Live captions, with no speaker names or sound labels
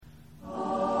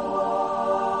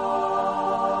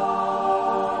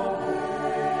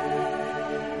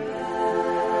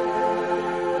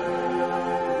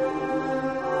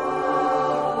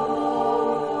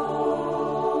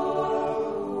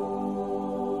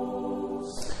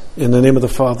In the name of the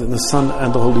Father, and the Son,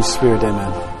 and the Holy Spirit,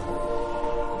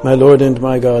 amen. My Lord and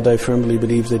my God, I firmly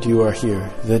believe that you are here,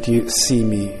 that you see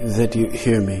me, that you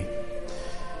hear me.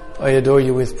 I adore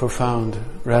you with profound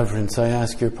reverence. I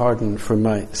ask your pardon for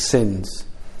my sins,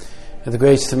 and the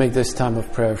grace to make this time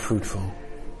of prayer fruitful.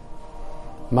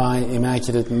 My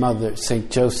Immaculate Mother, Saint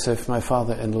Joseph, my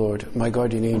Father and Lord, my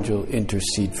guardian angel,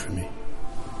 intercede for me.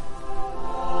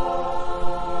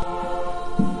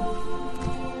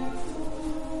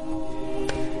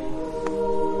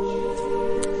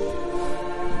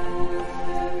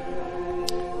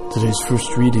 Today's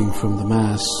first reading from the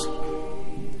Mass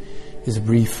is a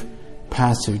brief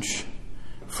passage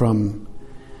from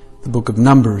the book of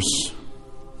Numbers.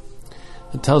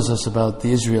 It tells us about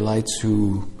the Israelites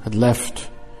who had left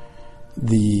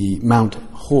the Mount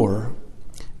Hor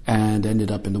and ended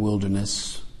up in the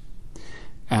wilderness.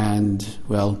 And,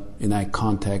 well, in that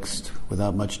context,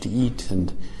 without much to eat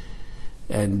and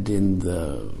in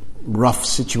the rough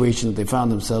situation that they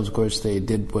found themselves, of course, they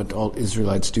did what all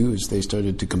Israelites do, is they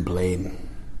started to complain.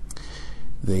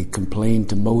 They complained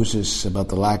to Moses about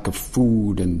the lack of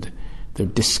food and their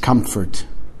discomfort.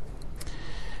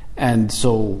 And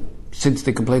so, since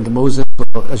they complained to Moses,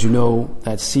 well, as you know,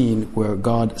 that scene where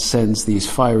God sends these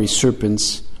fiery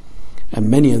serpents, and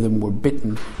many of them were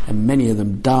bitten, and many of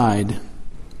them died.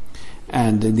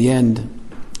 And in the end,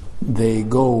 they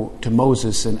go to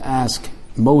Moses and ask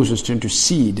Moses to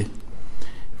intercede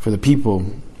for the people.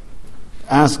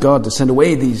 Ask God to send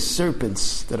away these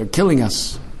serpents that are killing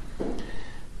us.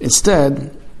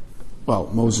 Instead, well,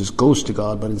 Moses goes to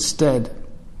God, but instead,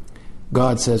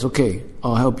 God says, okay,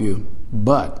 I'll help you,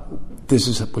 but this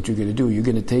is what you're going to do. You're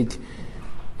going to take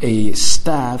a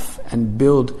staff and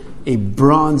build a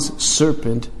bronze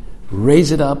serpent,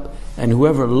 raise it up, and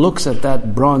whoever looks at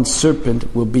that bronze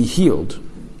serpent will be healed.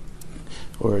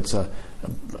 Or it's a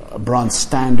bronze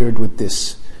standard with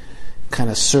this kind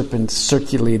of serpent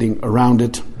circulating around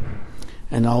it.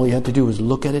 And all you had to do was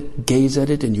look at it, gaze at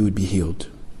it, and you would be healed.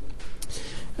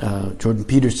 Jordan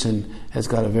Peterson has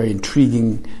got a very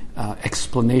intriguing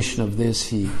explanation of this.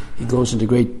 He goes into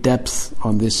great depth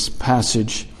on this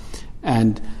passage.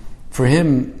 And for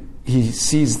him, he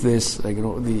sees this, like,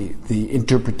 the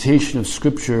interpretation of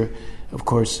Scripture, of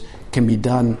course, can be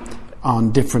done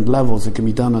on different levels. It can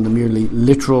be done on the merely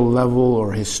literal level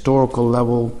or historical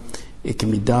level. It can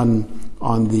be done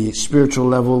on the spiritual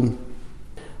level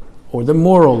or the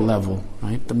moral level,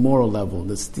 right? The moral level.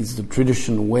 These are the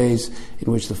traditional ways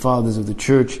in which the fathers of the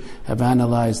church have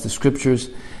analyzed the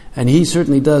Scriptures. And he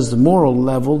certainly does the moral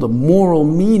level, the moral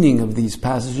meaning of these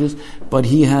passages, but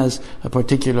he has a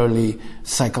particularly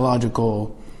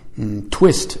psychological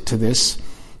twist to this.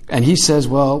 And he says,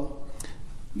 well,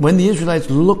 when the Israelites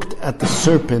looked at the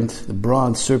serpent, the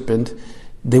bronze serpent,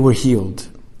 they were healed.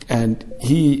 And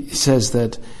he says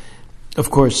that,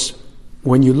 of course,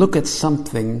 when you look at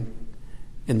something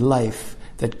in life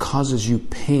that causes you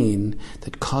pain,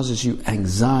 that causes you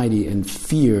anxiety and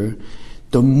fear,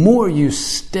 the more you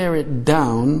stare it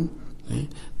down,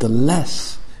 the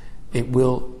less it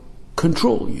will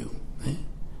control you.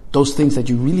 Those things that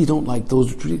you really don't like,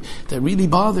 those that really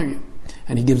bother you.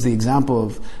 And he gives the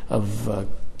example of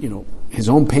his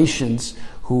own patients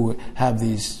who have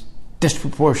these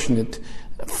disproportionate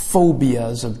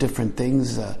phobias of different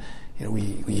things.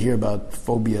 We hear about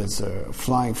phobias,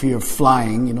 flying, fear of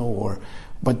flying,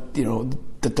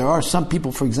 that there are some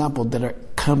people, for example, that are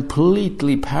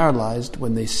completely paralyzed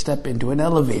when they step into an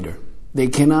elevator. They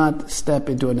cannot step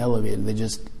into an elevator. They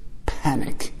just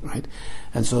panic, right?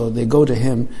 And so they go to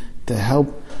him to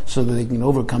help so that they can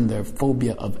overcome their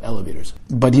phobia of elevators.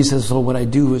 But he says, so what I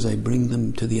do is I bring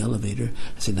them to the elevator.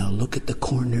 I say, now look at the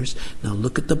corners, now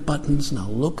look at the buttons, now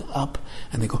look up.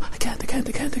 And they go, I can't.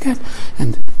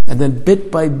 And then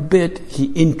bit by bit,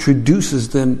 he introduces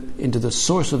them into the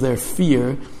source of their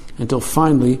fear until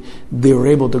finally they were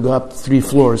able to go up 3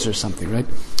 floors or something, right?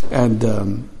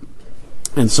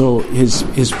 And so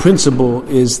his principle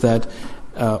is that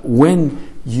when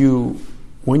you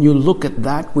look at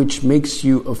that which makes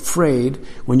you afraid,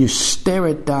 when you stare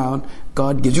it down,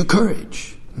 God gives you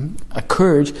courage. A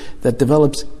courage that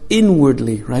develops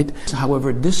inwardly, right?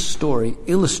 However, this story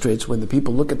illustrates, when the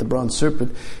people look at the bronze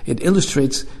serpent, it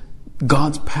illustrates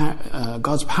God's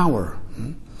power,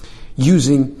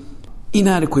 using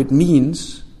inadequate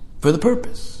means for the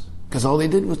purpose. Because all they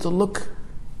did was to look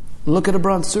at a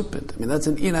bronze serpent. I mean, that's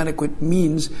an inadequate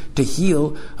means to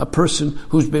heal a person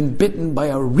who's been bitten by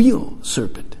a real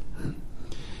serpent.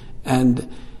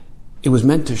 And it was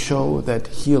meant to show that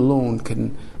he alone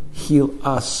can heal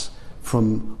us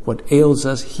from what ails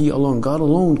us. He alone, God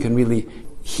alone, can really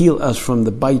heal us from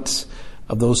the bites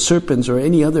of those serpents or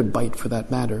any other bite for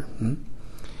that matter.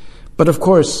 But of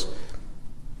course,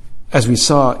 as we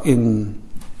saw in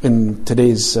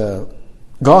today's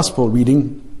gospel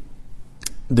reading,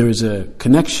 there is a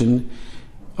connection.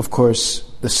 Of course,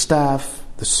 the staff,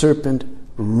 the serpent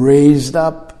raised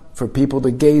up for people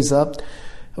to gaze up,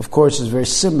 of course, is very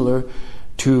similar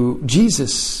to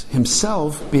Jesus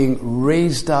himself being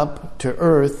raised up to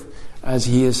earth as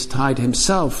he is tied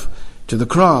himself to the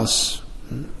cross.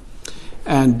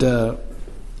 And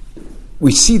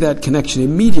we see that connection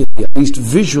immediately, at least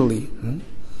visually.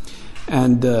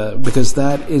 And because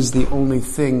that is the only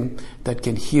thing that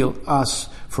can heal us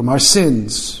from our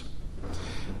sins.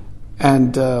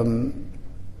 And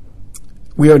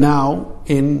we are now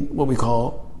in what we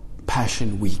call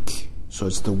Passion Week. So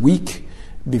it's the week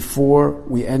before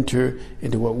we enter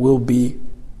into what will be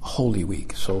Holy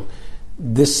Week. So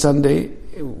this Sunday,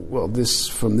 from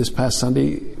this past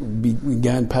Sunday,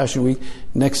 began Passion Week.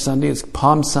 Next Sunday is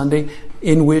Palm Sunday,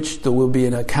 in which there will be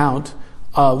an account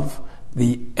of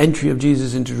the entry of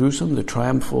Jesus into Jerusalem, the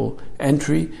triumphal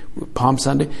entry, Palm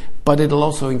Sunday, but it'll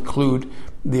also include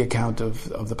the account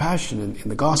of the Passion in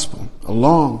the Gospel, a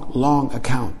long, long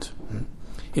account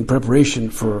in preparation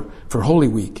for Holy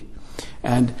Week.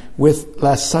 And with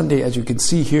last Sunday, as you can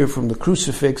see here from the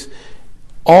crucifix,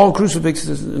 all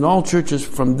crucifixes in all churches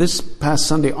from this past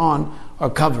Sunday on are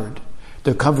covered.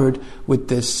 They're covered with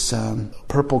this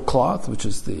purple cloth, which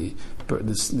is the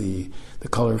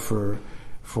color for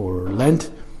Lent.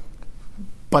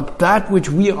 But that which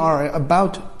we are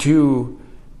about to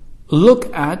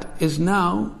look at is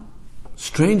now,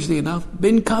 strangely enough,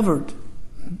 been covered.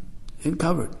 You're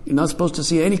not supposed to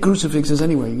see any crucifixes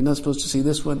anywhere. You're not supposed to see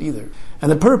this one either.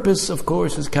 And the purpose, of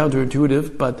course, is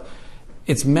counterintuitive, but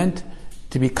it's meant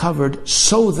to be covered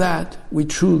so that we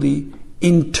truly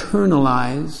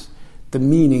internalize the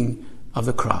meaning of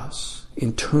the cross.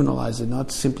 Internalize it,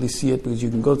 not simply see it, because you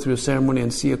can go through a ceremony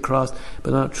and see a cross,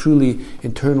 but not truly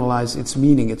internalize its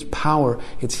meaning, its power,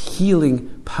 its healing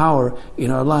power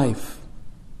in our life.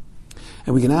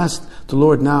 And we can ask the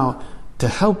Lord now to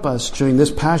help us during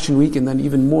this Passion Week, and then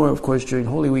even more, of course, during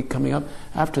Holy Week coming up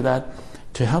after that,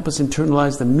 to help us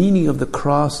internalize the meaning of the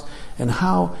cross and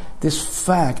how this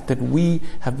fact that we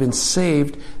have been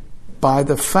saved by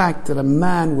the fact that a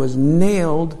man was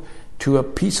nailed to a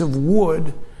piece of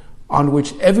wood on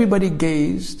which everybody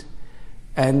gazed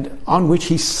and on which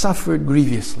he suffered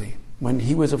grievously when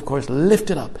he was, of course,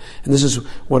 lifted up. And this is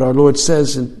what our Lord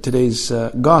says in today's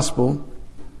Gospel.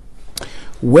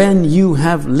 When you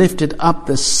have lifted up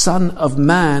the Son of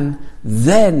Man,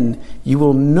 then you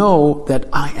will know that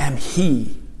I am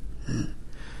He,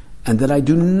 and that I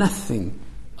do nothing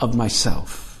of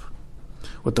myself.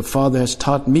 What the Father has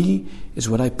taught me is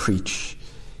what I preach.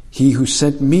 He who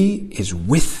sent me is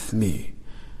with me,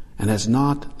 and has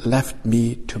not left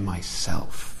me to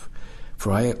myself,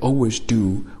 for I always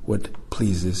do what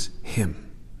pleases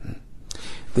Him.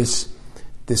 This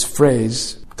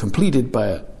phrase, completed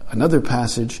by another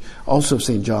passage, also of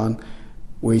St. John,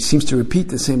 where he seems to repeat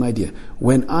the same idea.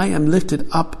 When I am lifted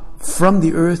up from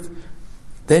the earth,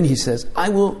 then he says, I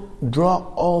will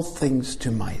draw all things to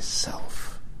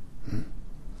myself.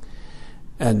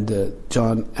 And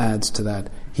John adds to that,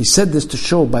 he said this to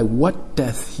show by what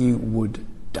death he would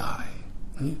die.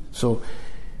 So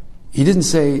he didn't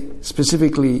say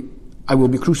specifically, I will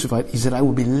be crucified. He said, I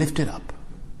will be lifted up.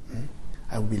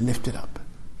 I will be lifted up.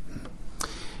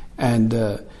 And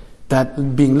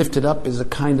that being lifted up is a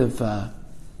kind of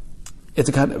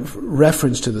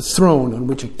reference to the throne on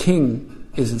which a king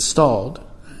is installed.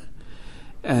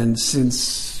 And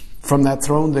since from that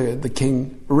throne the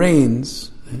king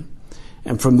reigns,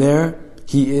 and from there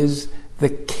he is the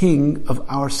king of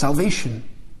our salvation.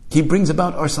 He brings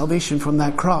about our salvation from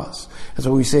that cross. That's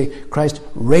why we say Christ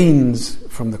reigns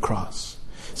from the cross.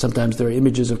 Sometimes there are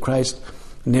images of Christ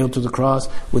nailed to the cross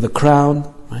with a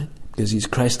crown, right? Because he's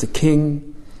Christ the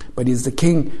King. But he's the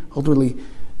king, ultimately,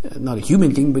 not a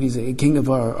human king, but he's a king of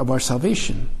our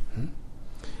salvation.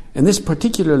 And this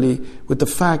particularly with the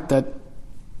fact that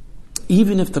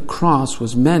even if the cross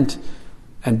was meant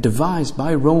and devised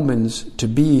by Romans to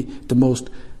be the most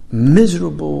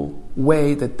miserable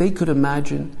way that they could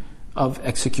imagine of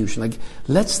execution. Like,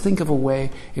 let's think of a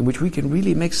way in which we can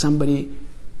really make somebody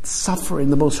suffer in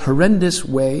the most horrendous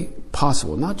way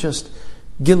possible. Not just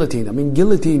guillotine. I mean,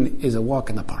 guillotine is a walk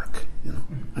in the park.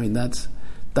 I mean, that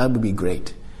would be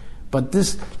great. But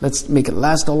this, let's make it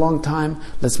last a long time.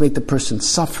 Let's make the person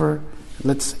suffer.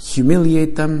 Let's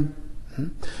humiliate them.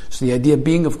 So the idea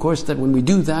being, of course, that when we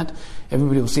do that,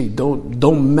 everybody will see,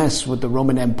 don't mess with the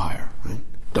Roman Empire. Right?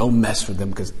 Don't mess with them,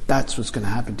 because that's what's going to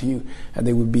happen to you. And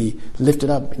they would be lifted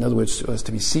up, in other words, so as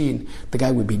to be seen. The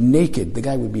guy would be naked. The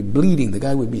guy would be bleeding. The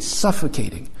guy would be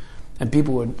suffocating. And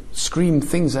people would scream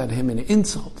things at him in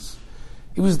insults.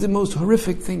 It was the most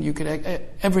horrific thing you could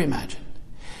ever imagine.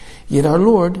 Yet our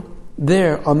Lord,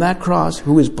 there on that cross,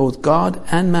 who is both God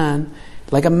and man,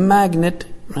 like a magnet,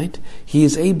 right? He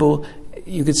is able,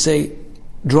 you could say,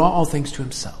 draw all things to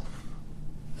himself.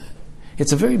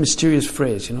 It's a very mysterious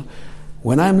phrase, you know.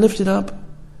 When I'm lifted up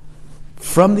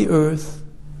from the earth,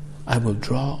 I will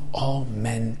draw all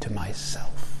men to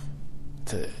myself.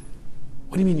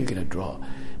 What do you mean you're going to draw?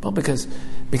 Well, because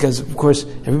of course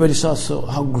everybody saw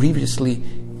how grievously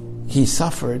he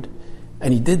suffered,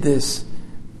 and he did this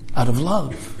out of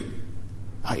love.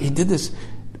 He did this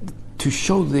to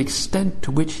show the extent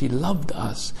to which he loved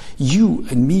us, you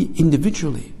and me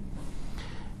individually.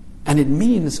 And it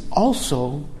means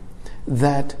also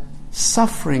that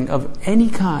suffering of any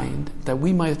kind that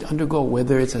we might undergo,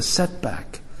 whether it's a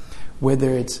setback,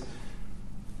 whether it's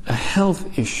a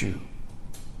health issue,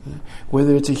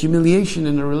 whether it's a humiliation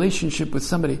in a relationship with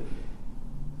somebody,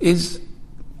 is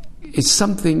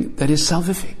something that is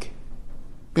salvific.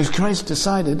 Because Christ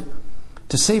decided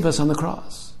to save us on the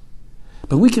cross.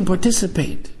 But we can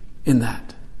participate in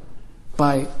that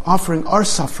by offering our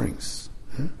sufferings.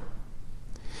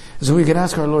 So we could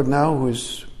ask our Lord now, who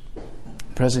is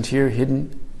present here,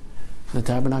 hidden in the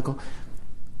tabernacle,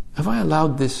 have I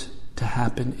allowed this to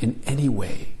happen in any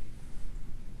way?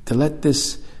 To let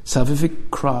this salvific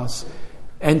cross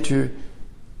enter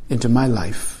into my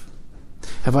life?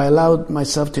 Have I allowed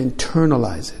myself to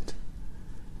internalize it?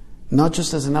 Not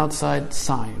just as an outside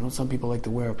sign. You know, some people like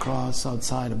to wear a cross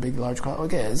outside, a big, large cross.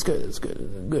 Okay, it's good.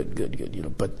 You know,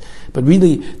 but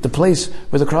really, the place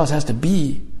where the cross has to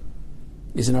be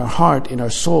is in our heart, in our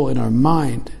soul, in our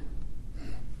mind.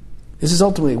 This is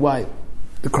ultimately why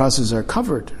the crosses are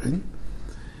covered. Right?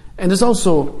 And it's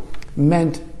also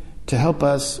meant to help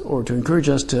us or to encourage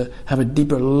us to have a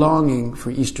deeper longing for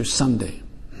Easter Sunday.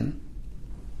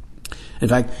 In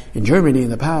fact, in Germany in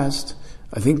the past,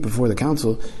 I think before the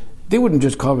council, they wouldn't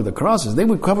just cover the crosses, they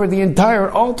would cover the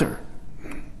entire altar.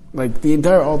 Like the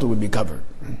entire altar would be covered.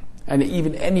 And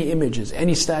even any images,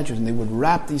 any statues, and they would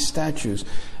wrap these statues.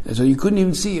 And so you couldn't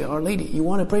even see Our Lady. You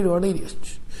want to pray to Our Lady.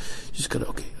 Just gotta,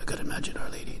 okay, I gotta imagine Our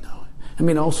Lady now. I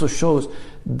mean, it also shows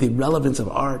the relevance of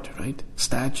art, right?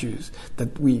 Statues,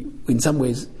 that we, in some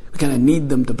ways, we kind of need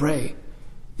them to pray.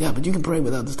 Yeah, but you can pray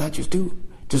without the statues too.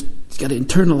 Just got to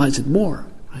internalize it more,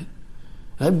 right?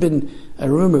 I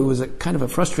remember it was a kind of a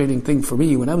frustrating thing for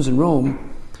me when I was in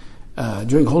Rome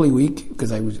during Holy Week,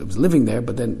 because I was living there,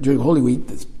 but then during Holy Week,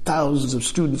 thousands of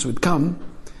students would come,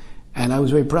 and I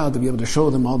was very proud to be able to show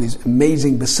them all these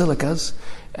amazing basilicas,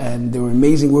 and there were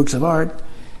amazing works of art.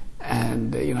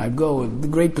 And, I'd go with the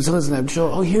great basilicas and I'd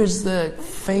show, here's the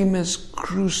famous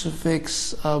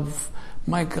crucifix of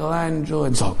Michelangelo.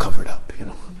 It's all covered up,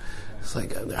 It's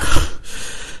like,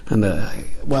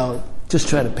 just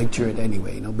try to picture it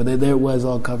anyway, But there it was,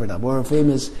 all covered up. Or a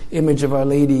famous image of Our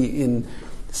Lady in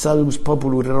Salus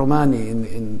Populi Romani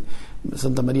in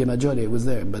Santa Maria Maggiore. It was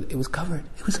there, but it was covered.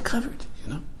 It was covered,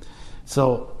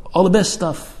 So all the best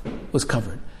stuff was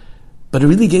covered. But it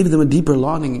really gave them a deeper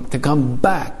longing to come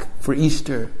back for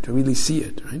Easter, to really see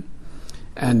it, right?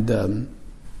 And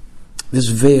this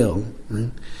veil,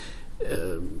 right?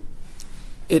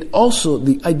 It also,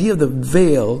 the idea of the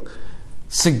veil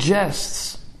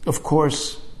suggests, of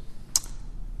course,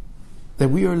 that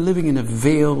we are living in a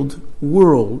veiled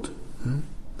world. Right?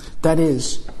 That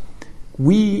is,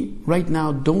 we right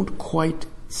now don't quite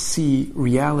see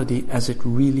reality as it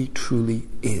really truly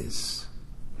is.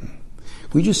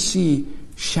 We just see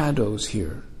shadows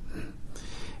here.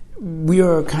 We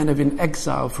are kind of in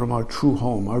exile from our true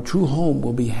home. Our true home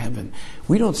will be heaven.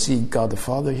 We don't see God the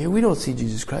Father here. We don't see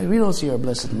Jesus Christ. We don't see our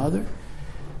Blessed Mother.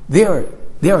 They are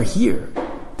here.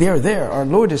 They are there. Our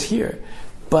Lord is here.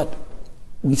 But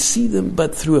we see them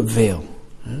but through a veil.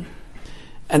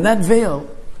 And that veil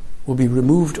will be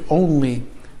removed only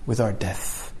with our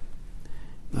death.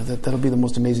 Now that'll be the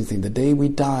most amazing thing. The day we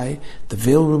die, the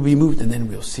veil will be removed, and then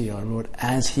we'll see our Lord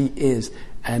as He is.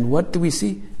 And what do we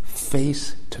see?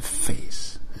 Face to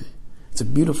face. It's a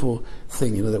beautiful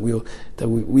thing, that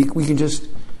we can just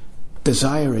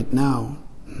desire it now.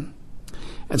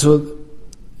 And so,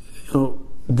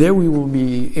 there we will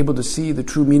be able to see the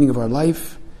true meaning of our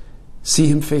life, see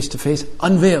Him face to face,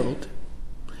 unveiled.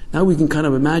 Now we can kind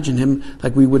of imagine Him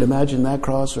like we would imagine that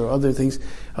cross or other things,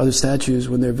 other statues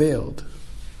when they're veiled.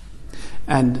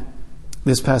 And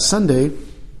this past Sunday,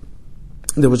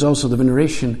 there was also the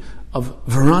veneration of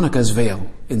Veronica's veil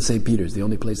in St. Peter's, the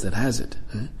only place that has it.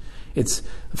 It's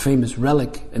a famous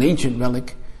relic, an ancient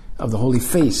relic of the Holy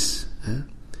Face.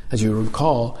 As you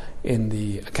recall, in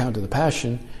the account of the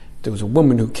Passion, there was a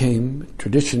woman who came,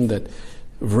 tradition that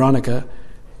Veronica,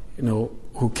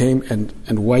 who came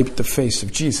and wiped the face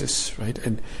of Jesus, right?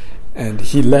 And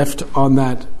he left on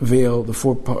that veil,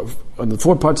 on the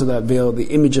four parts of that veil, the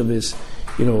image of his,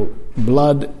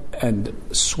 blood and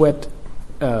sweat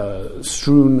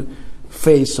strewn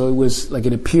face. So it was like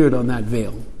it appeared on that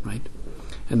veil, right?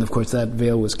 And of course that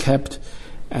veil was kept,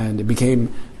 and it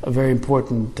became a very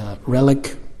important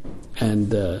relic. And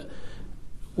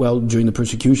during the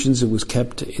persecutions, it was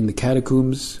kept in the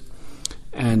catacombs.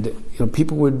 And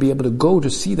people would be able to go to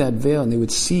see that veil, and they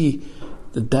would see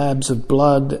the dabs of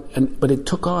blood, but it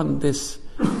took on this,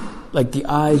 like the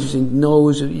eyes and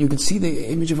nose. You could see the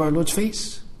image of our Lord's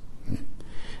face.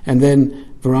 And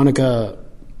then Veronica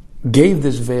gave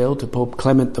this veil to Pope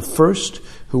Clement I,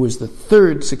 who was the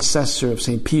third successor of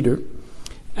St. Peter,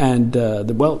 and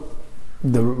the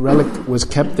relic was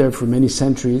kept there for many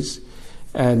centuries,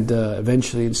 and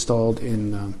eventually installed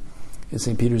in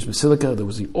St. Peter's Basilica. There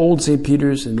was the old St.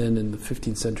 Peter's, and then in the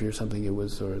 15th century or something, or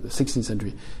the 16th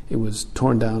century, it was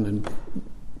torn down and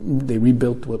they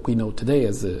rebuilt what we know today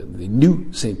as the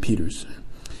new St. Peter's.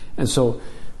 And so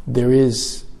there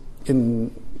is,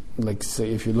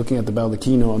 say, if you're looking at the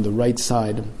baldacchino on the right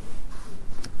side,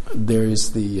 there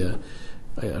is the,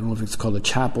 I don't know if it's called a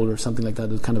chapel or something like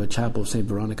that. It's kind of a chapel of St.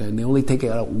 Veronica, and they only take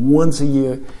it out once a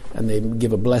year, and they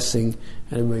give a blessing,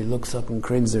 and everybody looks up and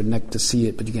cranes their neck to see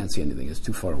it, but you can't see anything. It's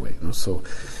too far away.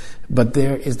 But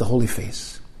there is the Holy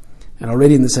Face. And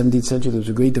already in the 17th century, there was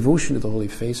a great devotion to the Holy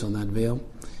Face on that veil,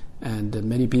 and there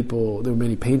were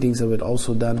many paintings of it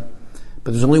also done,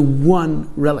 but there's only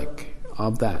one relic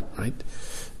of that, right?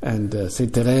 And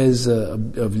Saint Thérèse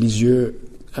of Lisieux,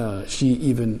 she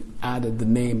even added the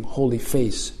name Holy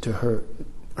Face to her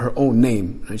own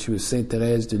name. Right? She was Sainte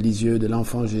Thérèse de Lisieux de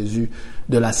l'Enfant Jésus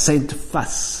de la Sainte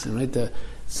Face, right? The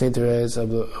Saint Thérèse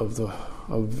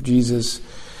of Jesus,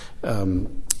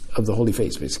 of the Holy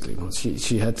Face, basically.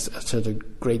 She had such a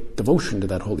great devotion to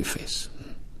that Holy Face,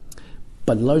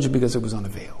 but largely because it was on a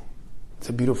veil. It's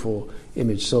a beautiful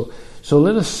image. So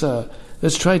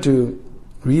let's try to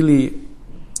really,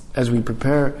 as we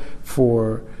prepare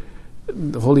for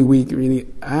the Holy Week, really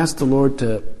ask the Lord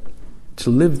to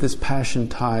live this Passion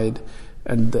Tide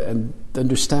and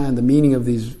understand the meaning of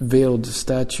these veiled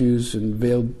statues and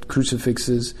veiled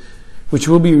crucifixes, which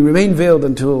will remain veiled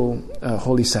until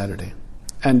Holy Saturday.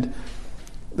 And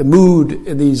the mood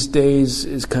in these days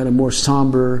is kind of more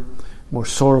somber, more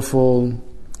sorrowful,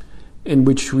 in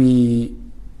which we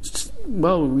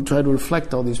try to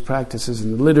reflect all these practices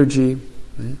in the liturgy,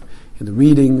 in the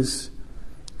readings,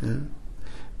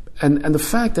 and the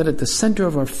fact that at the center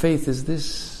of our faith is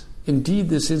this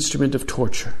instrument of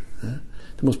torture,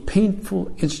 the most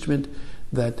painful instrument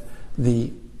that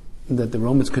the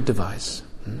Romans could devise,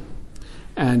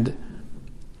 and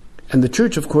the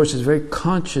Church, of course, is very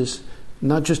conscious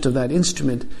not just of that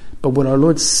instrument, but what our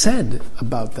Lord said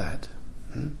about that.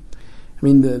 I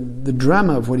mean, the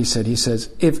drama of what he said. He says,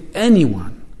 "If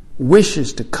anyone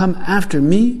wishes to come after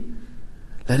me,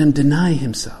 let him deny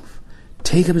himself,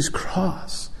 take up his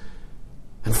cross,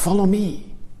 and follow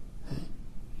me."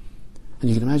 And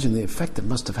you can imagine the effect it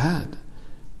must have had,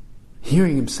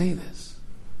 hearing him say this.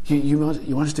 You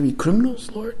want us to be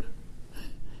criminals, Lord?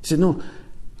 He said, no,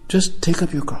 just take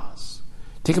up your cross.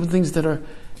 Take up the things that are,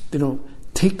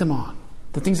 take them on.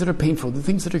 The things that are painful, the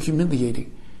things that are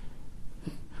humiliating.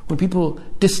 When people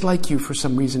dislike you for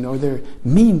some reason, or they're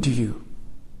mean to you,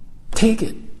 take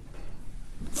it.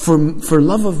 For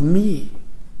love of me.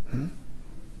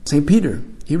 St. Peter,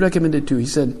 he recommended too. He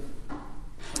said,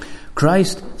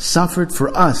 Christ suffered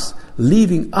for us,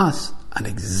 leaving us an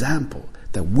example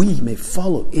that we may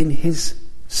follow in his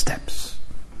steps.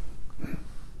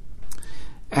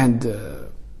 And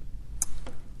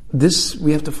this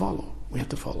we have to follow. We have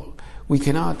to follow. We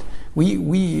cannot,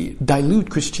 we dilute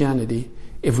Christianity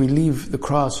if we leave the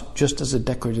cross just as a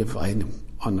decorative item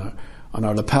on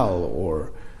our lapel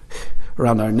or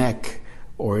around our neck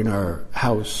or in our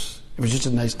house. It was just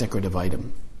a nice decorative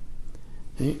item.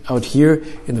 Out here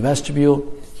in the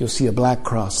vestibule, you'll see a black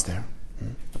cross there.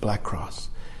 A black cross.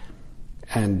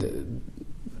 And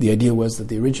the idea was that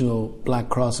the original black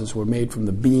crosses were made from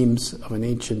the beams of an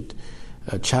ancient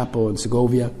chapel in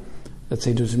Segovia that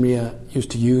St. Josemaria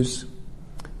used to use.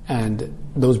 And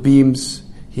those beams,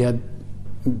 he had,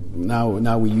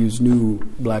 now we use new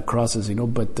black crosses,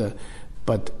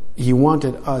 but he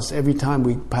wanted us, every time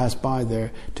we pass by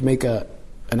there, to make an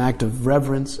act of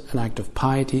reverence, an act of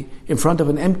piety, in front of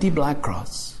an empty black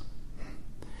cross.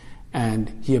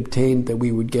 and he obtained that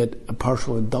we would get a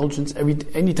partial indulgence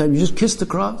anytime you just kissed the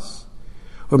cross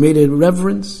or made a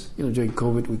reverence. During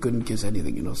COVID we couldn't kiss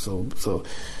anything, so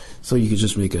you could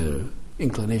just make a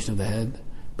inclination of the head.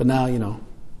 But now,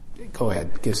 go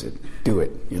ahead, kiss it, do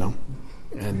it,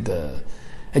 and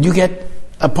you get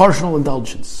a partial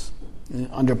indulgence.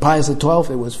 Under Pius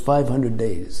XII, it was 500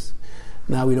 days.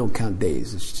 Now we don't count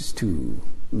days; it's just too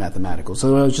mathematical.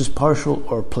 So it was just partial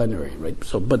or plenary, right?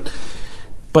 So,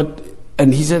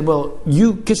 and he said, well,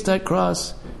 you kiss that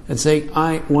cross and say,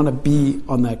 I want to be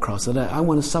on that cross. That I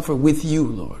want to suffer with you,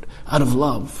 Lord, out of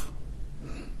love.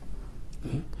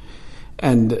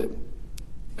 And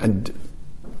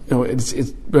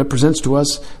it represents to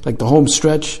us like the home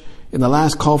stretch in the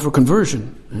last call for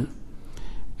conversion.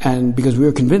 And because we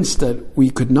were convinced that we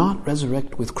could not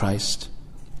resurrect with Christ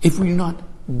if we do not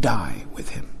die with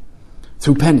him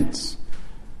through penance.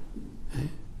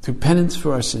 Through penance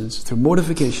for our sins, through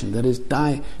mortification, that is,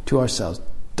 die to ourselves.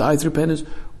 Die through penance,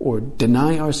 or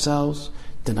deny ourselves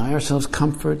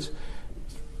comforts.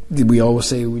 We always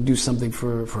say we do something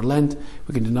for Lent.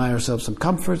 We can deny ourselves some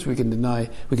comforts. We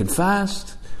can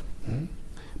fast.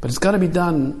 But it's got to be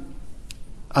done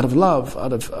out of love,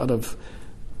 out of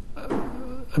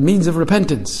a means of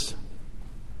repentance.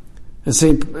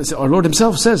 And our Lord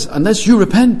himself says, unless you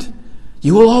repent,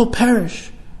 you will all perish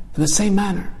in the same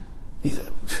manner. He said,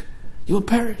 you will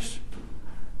perish.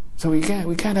 So we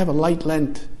can't have a light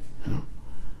Lent.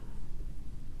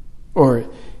 Or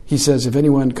he says, if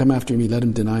anyone come after me, let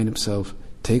him deny himself,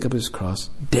 take up his cross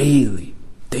daily,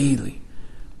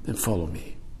 and follow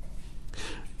me.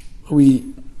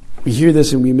 We hear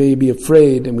this and we may be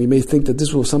afraid, and we may think that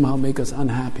this will somehow make us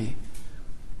unhappy.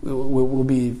 We'll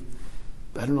be,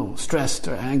 stressed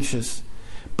or anxious.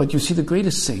 But you see, the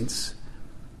greatest saints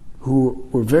who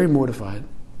were very mortified,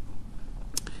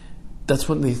 that's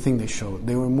what the thing they showed.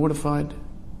 They were mortified,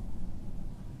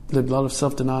 lived a lot of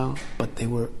self-denial, but they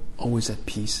were always at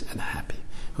peace and happy.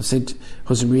 Saint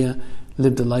Josemaria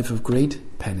lived a life of great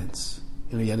penance.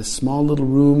 He had a small little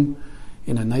room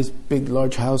in a nice big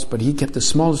large house, but he kept the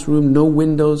smallest room, no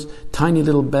windows, tiny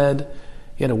little bed.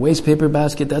 He had a waste paper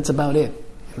basket, that's about it.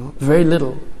 Very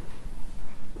little.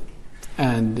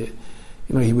 And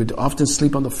he would often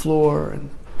sleep on the floor and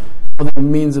other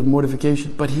means of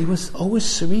mortification, but he was always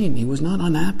serene. He was not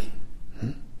unhappy.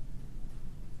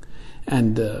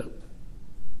 And our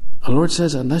Lord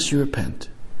says, unless you repent.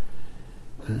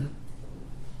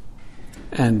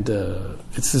 And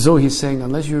it's as though he's saying,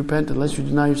 unless you repent, unless you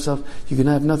deny yourself, you can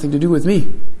have nothing to do with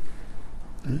me.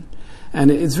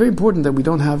 And it's very important that we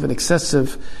don't have an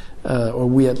excessive, or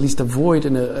we at least avoid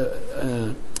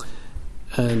an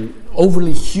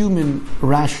overly human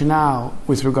rationale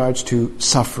with regards to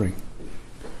suffering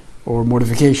or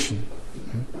mortification,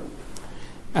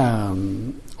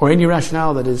 or any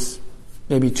rationale that is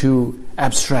maybe too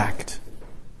abstract.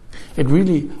 It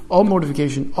really, all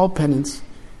mortification, all penance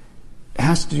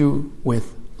has to do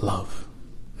with love.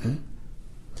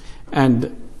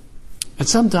 And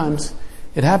sometimes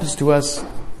it happens to us,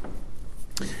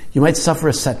 you might suffer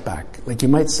a setback. Like you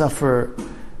might suffer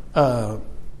a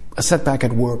setback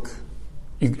at work.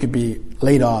 You could be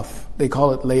laid off. They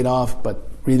call it laid off, but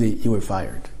really you were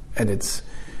fired. And it's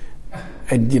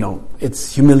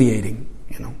humiliating,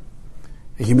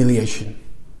 a humiliation,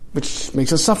 which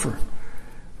makes us suffer.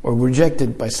 Or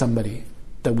rejected by somebody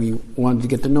that we wanted to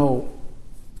get to know.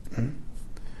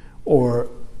 Or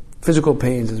physical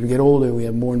pains. As we get older, we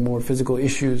have more and more physical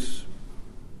issues.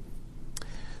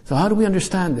 So how do we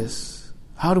understand this?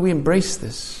 How do we embrace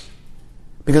this?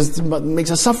 Because it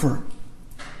makes us suffer.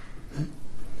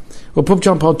 Well, Pope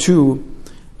John Paul II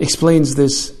explains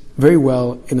this very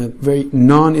well in a very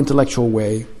non-intellectual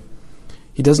way.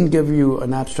 He doesn't give you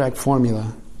an abstract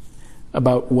formula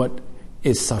about what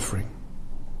is suffering,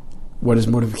 what is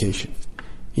mortification.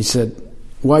 He said,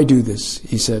 why do this?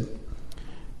 He said,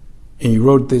 and he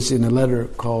wrote this in a letter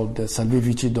called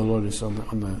Salvifici Doloris,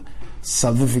 on the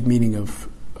salvific meaning of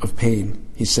pain.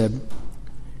 He said,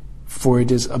 for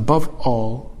it is above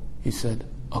all, he said,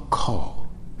 a call.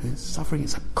 Suffering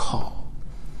is a call.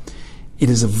 It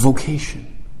is a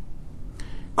vocation.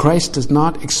 Christ does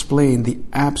not explain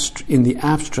in the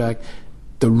abstract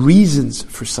the reasons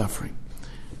for suffering.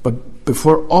 But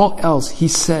before all else, he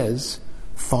says,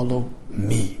 follow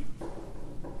me.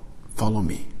 Follow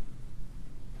me.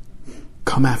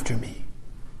 Come after me.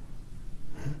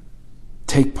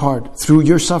 Take part through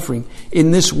your suffering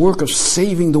in this work of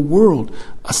saving the world,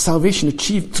 a salvation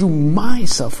achieved through my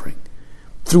suffering,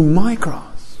 through my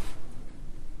cross.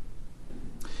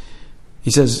 He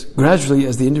says, gradually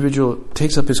as the individual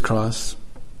takes up his cross,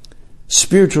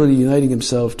 spiritually uniting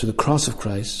himself to the cross of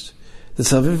Christ, The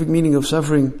salvific meaning of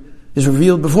suffering is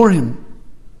revealed before him.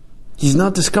 He's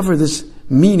not discovered this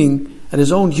meaning at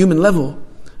his own human level,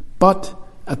 but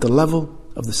at the level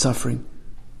of the suffering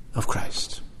of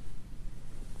Christ.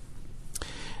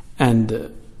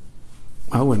 And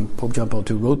when Pope John Paul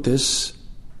II wrote this,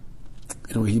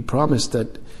 he promised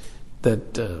that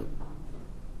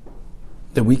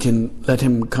we can let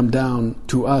him come down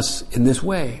to us in this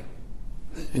way.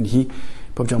 And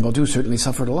Pope John Paul II certainly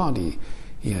suffered a lot. He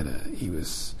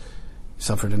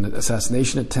suffered an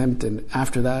assassination attempt, and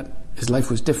after that, his life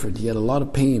was different. He had a lot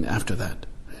of pain after that.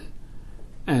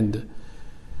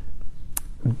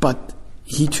 But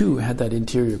he too had that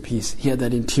interior peace. He had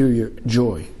that interior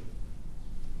joy.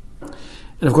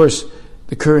 And of course,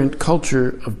 the current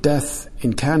culture of death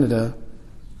in Canada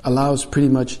allows pretty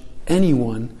much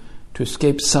anyone to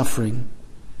escape suffering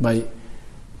by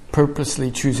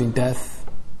purposely choosing death.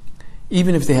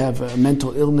 Even if they have a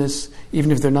mental illness,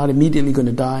 even if they're not immediately going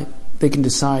to die, they can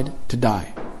decide to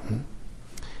die.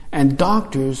 And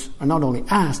doctors are not only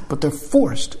asked, but they're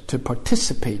forced to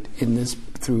participate in this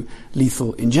through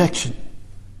lethal injection.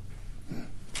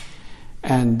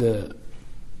 And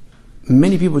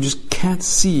many people just can't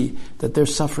see that their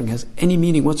suffering has any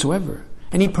meaning whatsoever,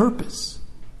 any purpose,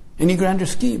 any grander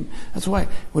scheme. That's why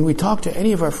when we talk to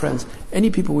any of our friends, any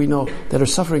people we know that are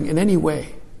suffering in any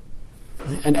way,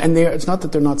 and it's not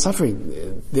that they're not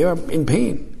suffering, they are in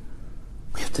pain.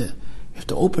 We have to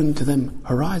open to them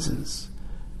horizons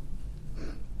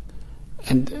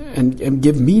and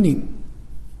give meaning.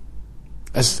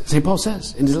 As St. Paul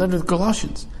says in his letter to the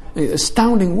Colossians, an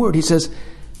astounding word. He says,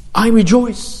 I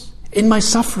rejoice in my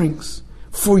sufferings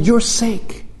for your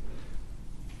sake.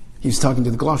 He's talking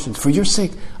to the Colossians. For your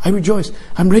sake, I rejoice.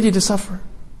 I'm ready to suffer.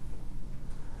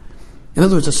 In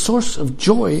other words, a source of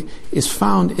joy is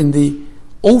found in the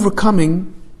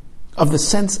overcoming of the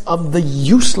sense of the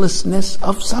uselessness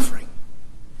of suffering.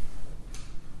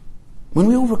 When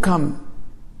we overcome,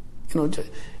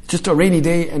 just a rainy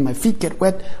day and my feet get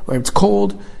wet, or it's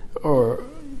cold, or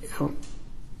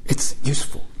it's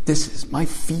useful. My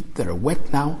feet that are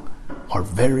wet now are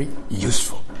very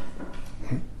useful.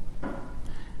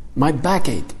 My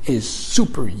backache is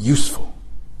super useful.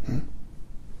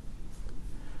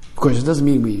 Of course, it doesn't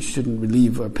mean we shouldn't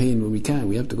relieve our pain when we can.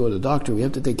 We have to go to the doctor. We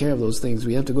have to take care of those things.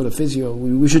 We have to go to physio.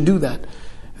 We should do that.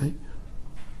 Right?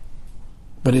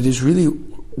 But it is really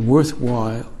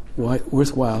worthwhile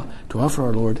to offer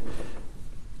our Lord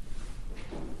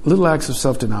little acts of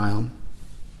self-denial.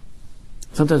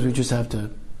 Sometimes we just have to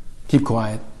keep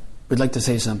quiet. We'd like to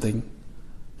say something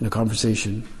in a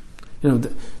conversation.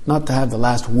 Not to have the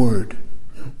last word.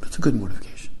 That's a good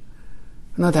mortification.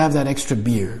 Not to have that extra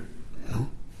beer.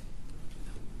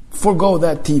 Forgo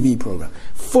that TV program.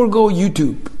 Forgo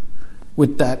YouTube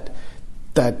with that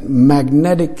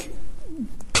magnetic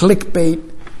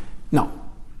clickbait. No.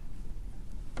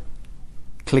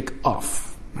 Click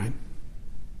off, right?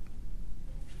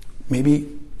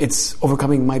 Maybe it's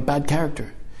overcoming my bad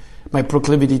character, my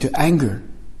proclivity to anger.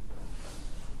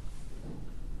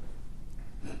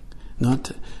 Not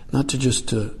to just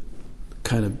to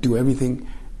kind of do everything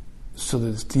so that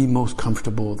it's the most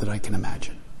comfortable that I can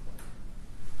imagine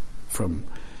from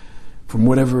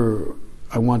whatever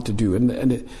I want to do.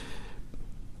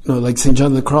 Like St. John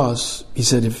of the Cross, he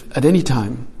said, if at any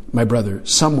time, my brother,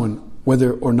 someone,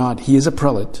 whether or not he is a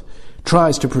prelate,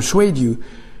 tries to persuade you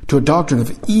to a doctrine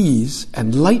of ease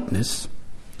and lightness,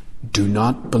 do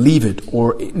not believe it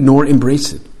nor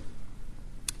embrace it,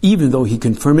 even though he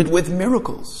confirm it with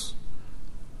miracles.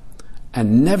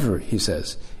 And never, he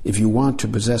says, if you want to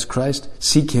possess Christ,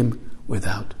 seek him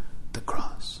without the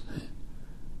cross.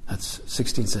 That's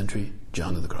 16th century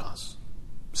John of the Cross,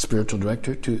 spiritual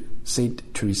director to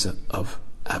Saint Teresa of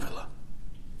Avila.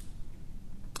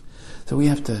 So we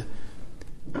have to,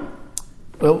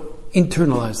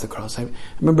 internalize the cross. I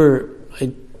remember,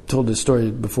 I told this story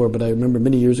before, but I remember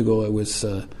many years ago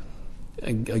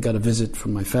I got a visit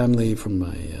from my family, from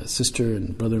my sister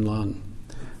and brother-in-law. And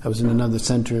I was in another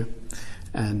center,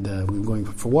 and we were going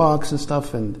for walks and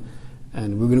stuff, and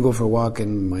we were going to go for a walk,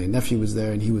 and my nephew was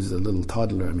there, and he was a little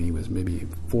toddler. I mean, he was maybe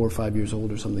 4 or 5 years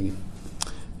old or something.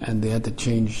 And they had to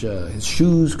change his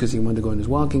shoes because he wanted to go in his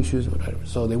walking shoes or whatever.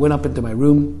 So they went up into my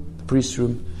room, the priest's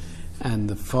room, and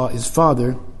his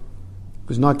father,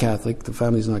 who's not Catholic, the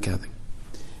family's not Catholic,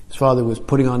 his father was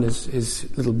putting on his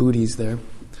little booties there,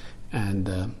 and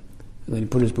then he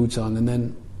put his boots on, and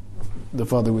then the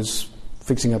father was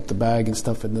fixing up the bag and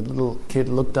stuff, and the little kid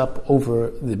looked up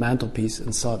over the mantelpiece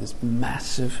and saw this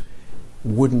massive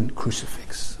wooden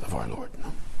crucifix of our Lord.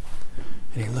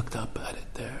 And he looked up at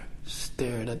it there,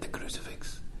 stared at the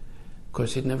crucifix, Of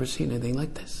course, he'd never seen anything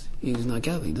like this. He's not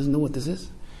Catholic. He doesn't know what this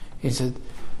is. He said,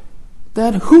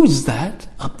 Dad, who's that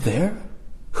up there?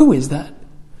 Who is that?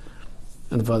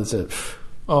 And the father said,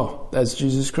 oh, that's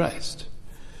Jesus Christ.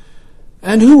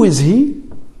 And who is he?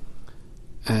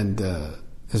 And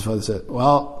his father said,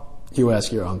 well, you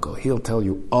ask your uncle. He'll tell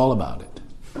you all about it.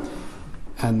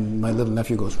 And my little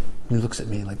nephew goes, he looks at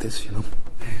me like this,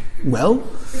 Well,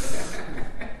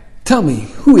 tell me,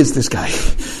 who is this guy?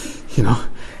 And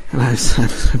I'm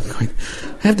going,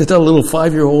 I have to tell a little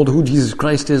 5-year-old who Jesus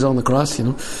Christ is on the cross,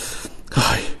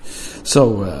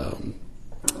 So,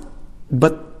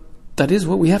 but that is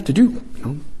what we have to do,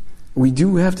 We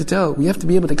do have to tell, we have to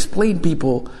be able to explain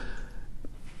people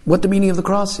what the meaning of the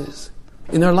cross is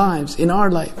in their lives, in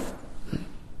our life.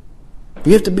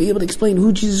 We have to be able to explain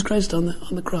who Jesus Christ on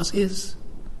the cross is.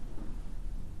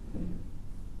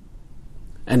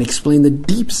 And explain the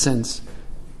deep sense,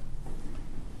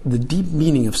 the deep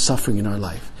meaning of suffering in our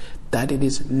life, that it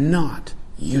is not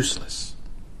useless.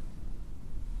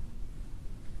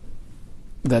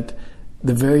 That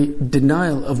the very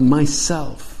denial of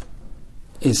myself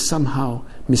is somehow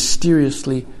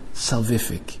mysteriously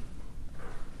salvific.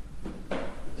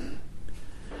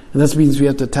 And that means we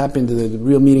have to tap into the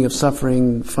real meaning of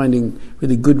suffering, finding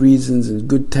really good reasons and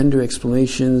good tender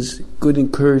explanations, good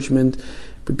encouragement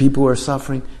for people who are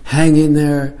suffering. Hang in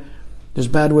there. There's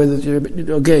bad weather.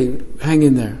 Okay, hang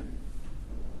in there.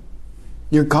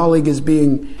 Your colleague is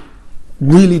being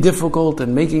really difficult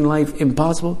and making life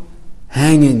impossible.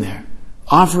 Hang in there.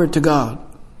 Offer it to God.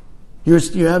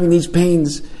 You're having these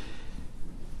pains.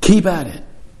 Keep at it.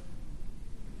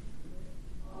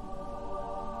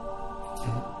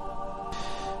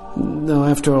 Now,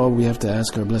 after all, we have to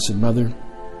ask our Blessed Mother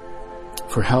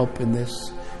for help in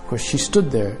this. Of course, she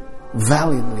stood there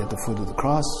valiantly at the foot of the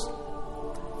cross.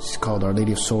 She's called Our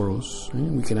Lady of Sorrows.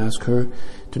 We can ask her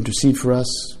to intercede for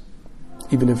us,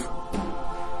 even if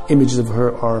images of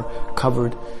her are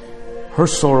covered. Her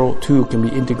sorrow, too, can be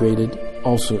integrated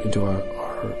also into our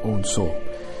own soul.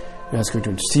 We ask her to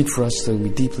intercede for us so that we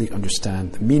deeply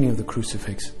understand the meaning of the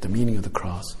crucifix, the meaning of the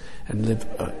cross, and live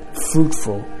a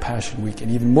fruitful Passion Week and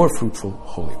even more fruitful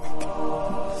Holy Week.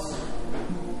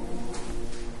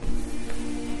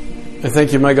 I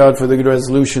thank you, my God, for the good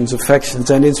resolutions, affections,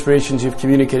 and inspirations you've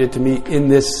communicated to me in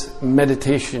this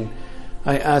meditation.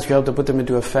 I ask you help to put them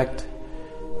into effect.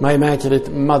 My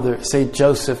Immaculate Mother, Saint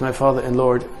Joseph, my Father and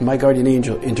Lord, my guardian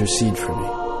angel, intercede for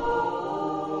me.